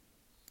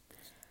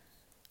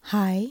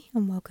Hi,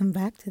 and welcome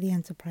back to the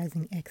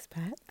Enterprising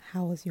Expat.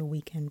 How has your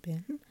weekend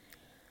been?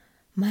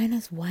 Mine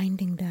is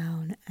winding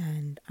down,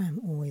 and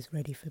I'm always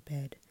ready for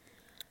bed.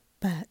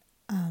 But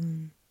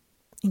in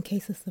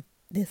case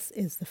this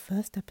is the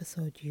first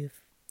episode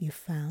you've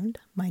found,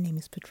 my name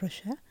is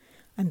Patricia.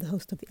 I'm the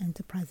host of the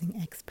Enterprising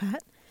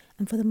Expat,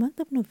 and for the month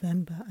of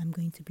November, I'm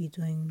going to be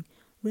doing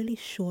really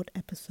short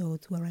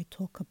episodes where I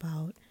talk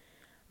about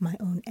my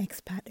own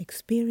expat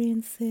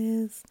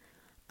experiences,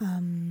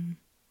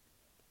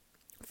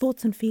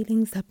 thoughts and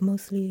feelings that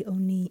mostly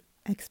only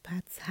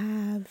expats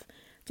have,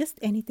 just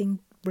anything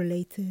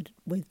related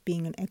with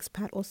being an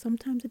expat or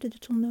sometimes a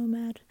digital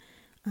nomad.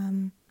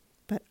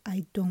 But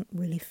I don't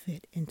really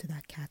fit into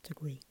that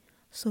category.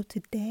 So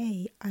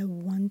today I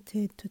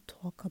wanted to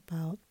talk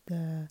about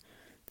the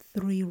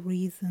 3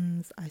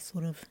 reasons I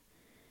sort of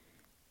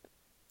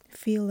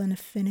feel an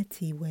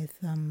affinity with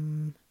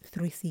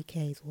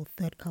 3CKs or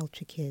third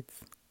culture kids.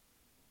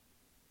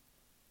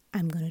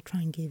 I'm going to try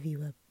and give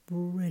you a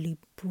really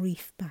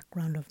brief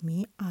background of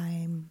me.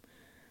 I'm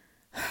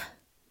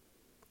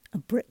a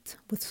Brit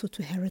with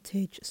Soto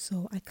heritage,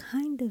 so I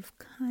kind of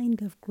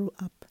grew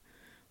up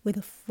with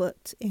a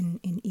foot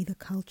in either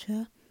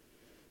culture.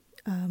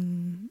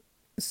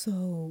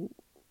 So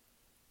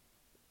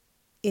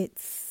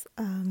it's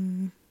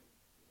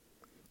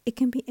it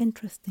can be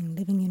interesting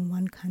living in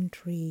one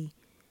country,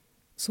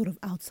 sort of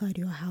outside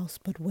your house,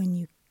 but when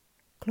you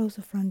close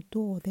the front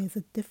door, there's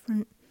a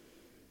different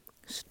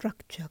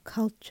structure,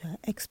 culture,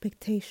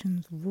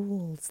 expectations,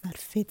 rules that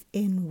fit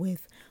in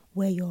with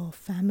where your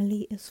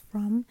family is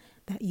from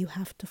that you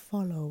have to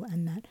follow,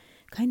 and that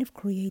kind of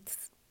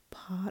creates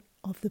part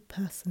of the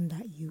person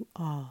that you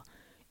are.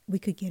 We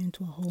could get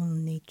into a whole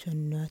nature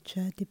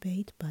nurture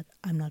debate, but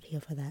I'm not here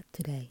for that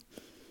today.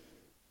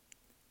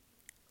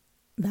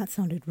 That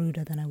sounded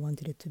ruder than I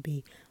wanted it to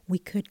be. We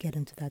could get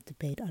into that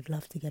debate. I'd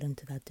love to get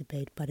into that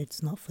debate, but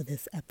it's not for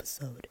this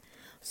episode.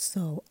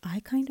 So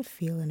I kind of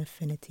feel an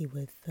affinity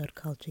with third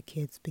culture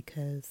kids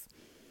because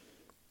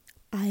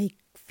I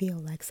feel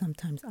like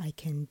sometimes I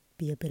can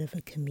be a bit of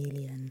a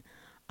chameleon.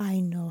 I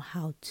know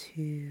how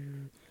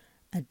to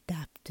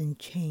adapt and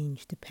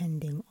change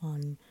depending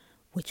on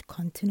which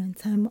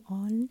continent I'm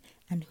on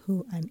and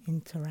who I'm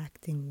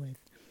interacting with.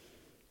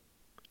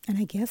 And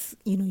I guess,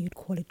 you'd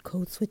call it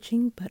code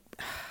switching, but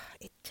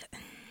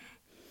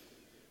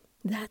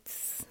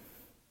that's,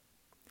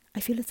 I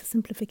feel it's a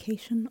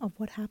simplification of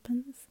what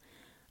happens.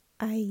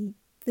 I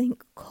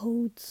think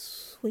code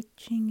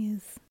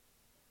switching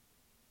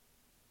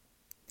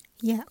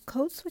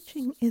code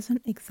switching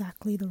isn't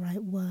exactly the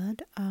right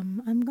word.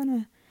 I'm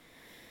gonna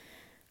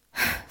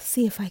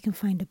see if I can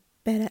find a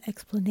better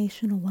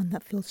explanation or one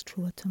that feels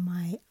truer to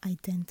my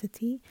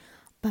identity.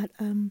 But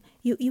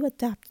you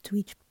adapt to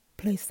each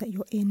place that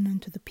you're in and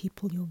to the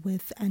people you're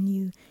with,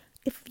 and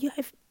if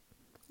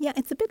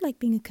it's a bit like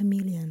being a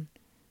chameleon.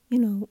 You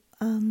know,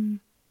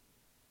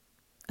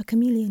 a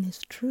chameleon is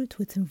true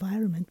to its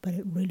environment, but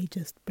it really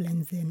just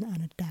blends in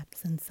and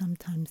adapts. And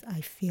sometimes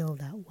I feel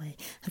that way.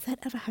 Has that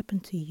ever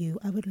happened to you?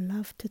 I would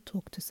love to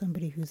talk to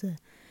somebody who's a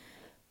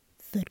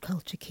third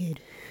culture kid,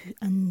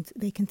 and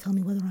they can tell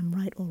me whether I'm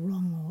right or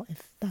wrong, or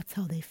if that's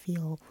how they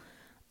feel.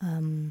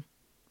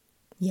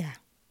 Yeah.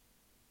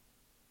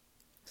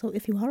 So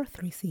if you are a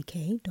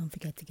 3CK, don't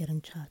forget to get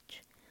in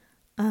touch.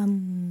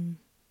 The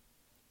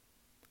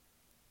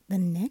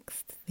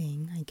next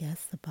thing, I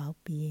guess, about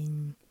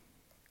being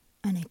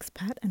an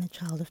expat and a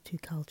child of two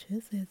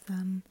cultures is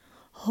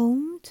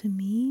home to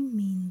me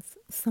means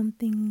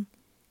something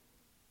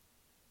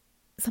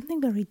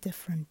very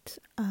different.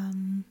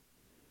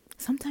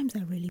 Sometimes I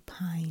really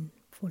pine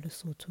for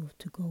Lesotho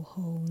to go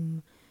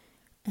home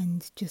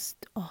and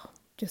just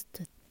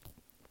to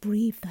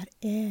breathe that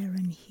air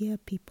and hear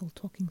people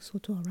talking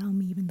Soto around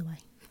me, even though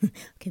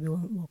okay, we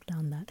won't walk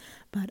down that,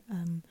 but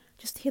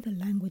just hear the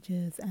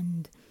languages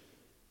and,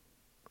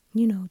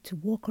 to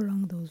walk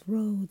along those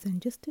roads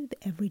and just do the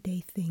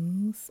everyday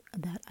things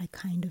that I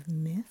kind of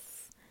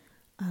miss.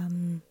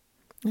 And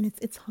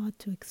it's hard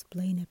to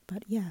explain it,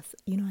 but yes,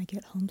 I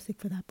get homesick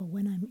for that. But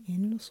when I'm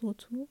in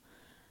Lesotho,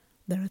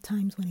 there are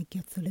times when it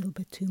gets a little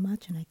bit too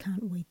much and I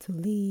can't wait to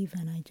leave,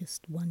 and I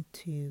just want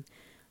to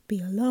be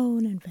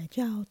alone and veg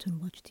out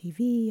and watch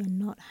TV and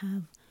not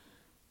have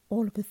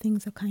all of the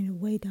things that kind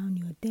of weigh down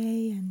your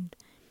day. And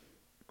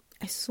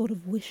I sort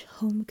of wish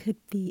home could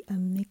be a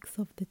mix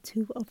of the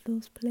two of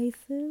those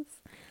places.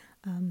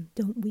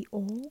 Don't we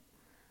all?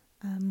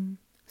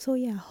 So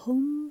yeah,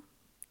 home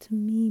to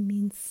me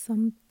means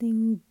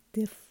something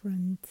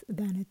different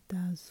than it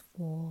does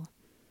for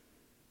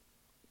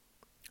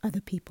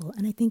other people.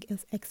 And I think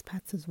as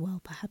expats as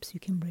well, perhaps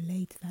you can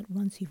relate that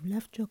once you've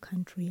left your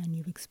country and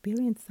you've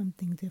experienced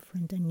something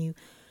different, and you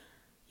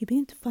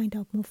begin to find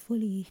out more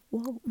fully,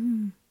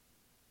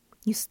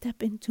 you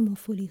step into more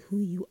fully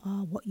who you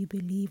are, what you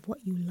believe,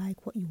 what you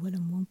like, what you will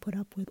and won't put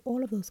up with,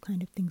 all of those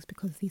kind of things,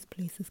 because these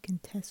places can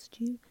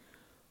test you.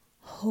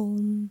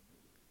 Home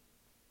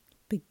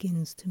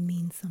begins to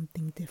mean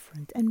something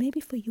different. And maybe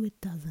for you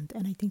it doesn't.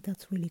 And I think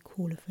that's really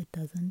cool if it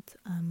doesn't.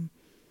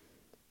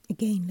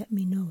 Again, let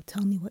me know.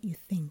 Tell me what you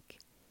think.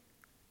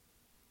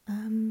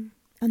 And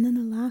then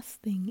the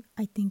last thing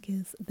I think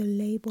is the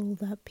label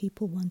that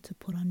people want to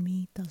put on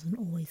me doesn't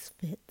always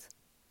fit.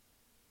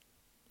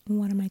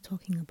 What am I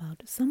talking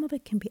about? Some of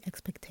it can be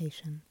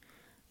expectation.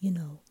 You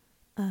know,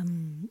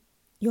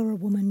 you're a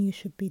woman, you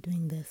should be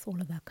doing this, all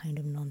of that kind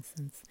of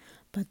nonsense.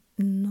 But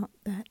not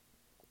that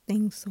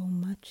thing so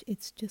much.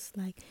 It's just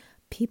like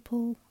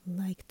people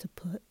like to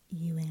put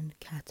you in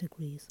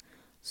categories.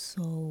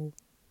 So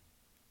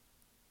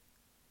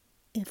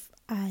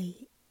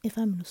if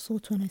I'm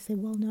Lesotho and I say,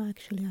 well, no,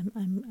 actually,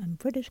 I'm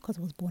British because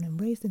I was born and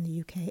raised in the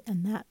UK,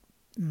 and that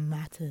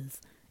matters.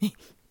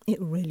 It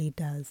really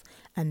does,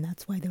 and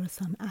that's why there are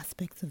some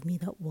aspects of me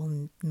that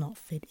will not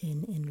fit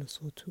in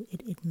Lesotho.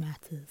 It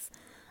matters,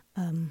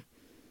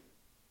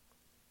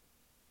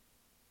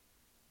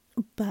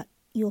 but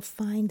you'll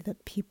find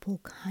that people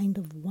kind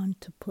of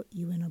want to put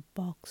you in a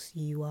box.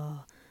 You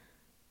are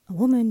a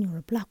woman, you're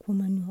a black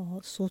woman,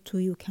 you're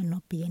Sotho, you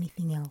cannot be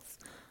anything else.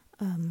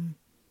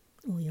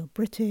 Or you're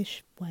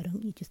British, why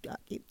don't you just,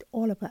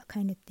 all of that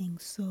kind of thing.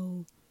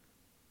 So,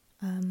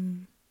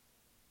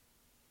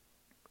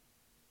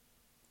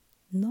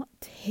 not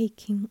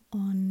taking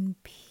on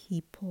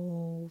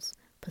people's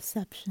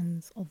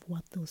perceptions of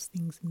what those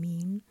things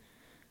mean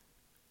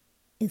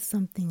is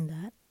something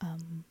that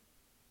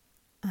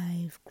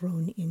I've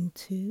grown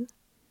into.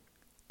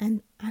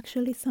 And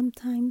actually,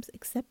 sometimes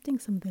accepting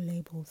some of the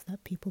labels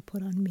that people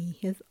put on me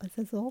has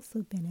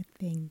also been a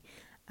thing.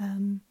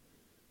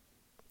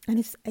 And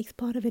it's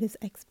part of it is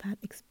expat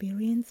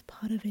experience,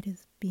 part of it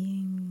is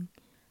being,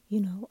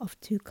 of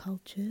two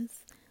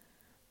cultures.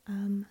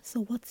 So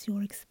what's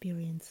your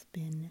experience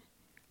been?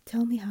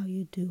 Tell me how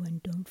you do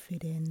and don't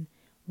fit in,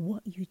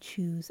 what you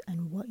choose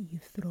and what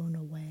you've thrown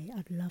away.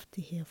 I'd love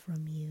to hear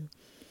from you.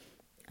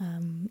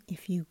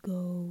 If you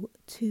go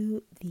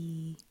to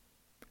the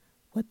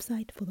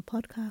website for the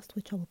podcast,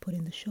 which I will put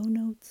in the show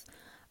notes,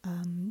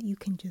 you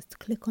can just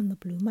click on the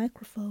blue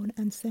microphone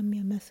and send me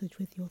a message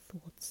with your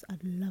thoughts.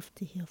 I'd love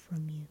to hear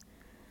from you.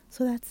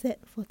 So that's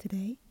it for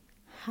today.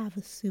 Have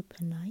a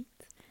super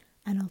night,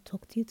 and I'll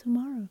talk to you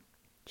tomorrow.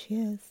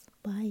 Cheers.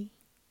 Bye.